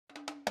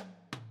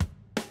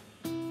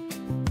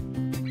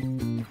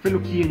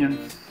fellow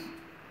Kenyans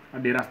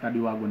at the Rasta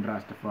Diwagon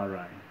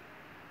Rastafari.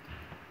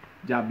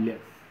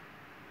 Jobless.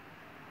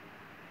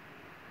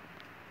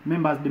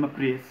 Members of the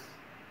press,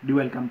 do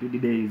welcome to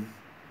today's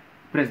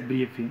press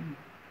briefing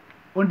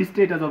on the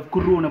status of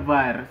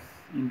coronavirus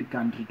in the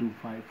country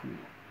 254.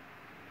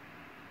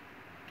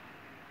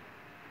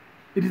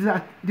 It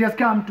has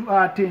come to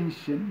our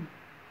attention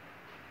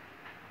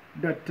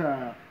that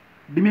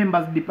the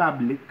members of the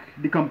public,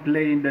 they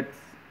complain that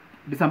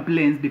some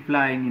planes are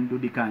flying into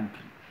the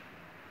country.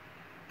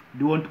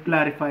 They want to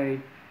clarify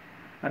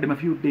a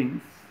few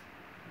things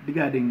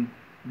regarding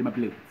the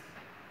planes.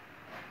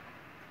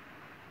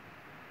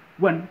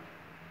 One,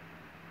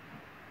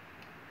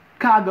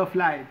 cargo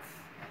flights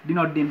do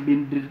not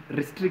been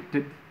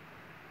restricted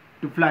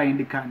to fly in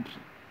the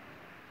country.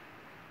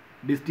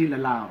 They're still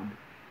allowed.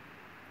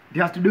 They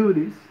have to do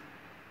this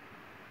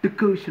to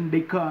cushion the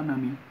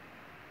economy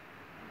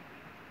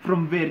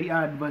from very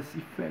adverse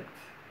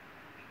effects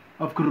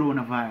of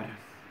coronavirus.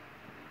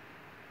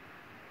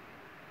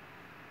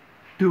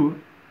 Two,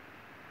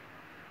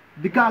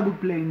 the cargo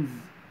planes,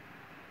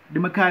 they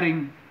are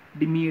carrying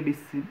the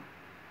medicine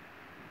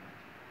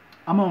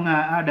among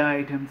other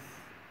items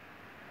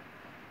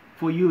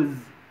for use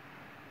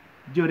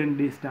during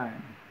this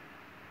time.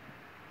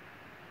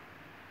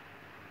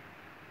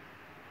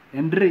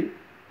 And three,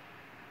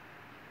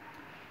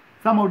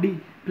 some of the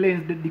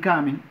planes that they're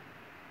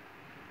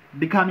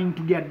coming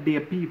to get their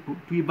people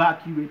to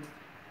evacuate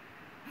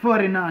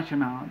foreign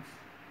nationals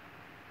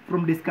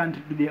from this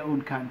country to their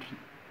own country,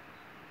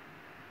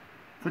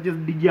 such as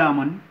the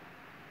German,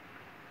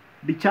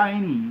 the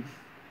Chinese,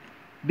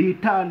 the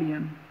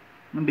Italian,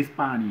 and the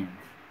Spaniards.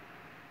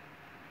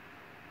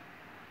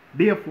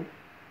 Therefore,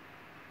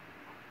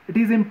 it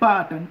is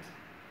important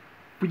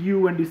for you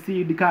when you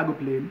see the cargo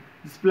plane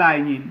is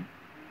flying in,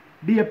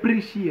 they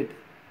appreciate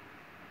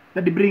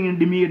that they bring in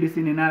the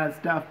medicine and other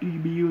stuff to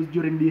be used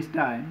during this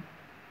time,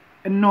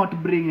 and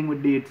not bringing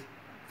with it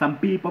some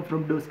people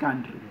from those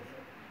countries.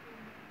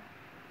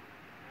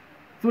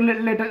 So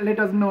let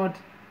us not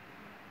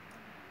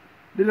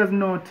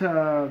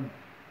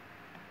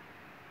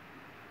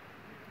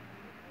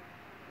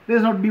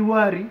be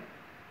worried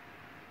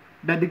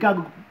that the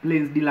cargo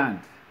planes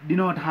do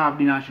not have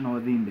the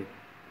nationals in there.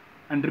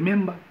 And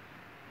remember,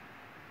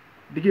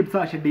 they keep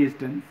social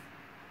distance,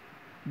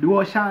 they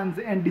wash hands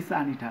and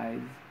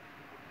desanitize.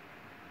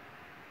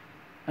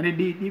 And if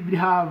they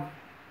have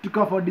to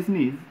cover the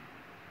sneeze,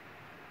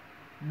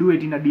 do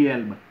it in the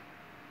elbow.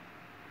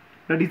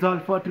 That is all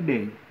for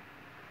today.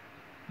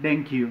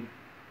 Thank you.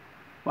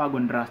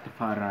 Wagon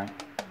Rastafari.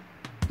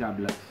 God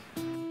bless.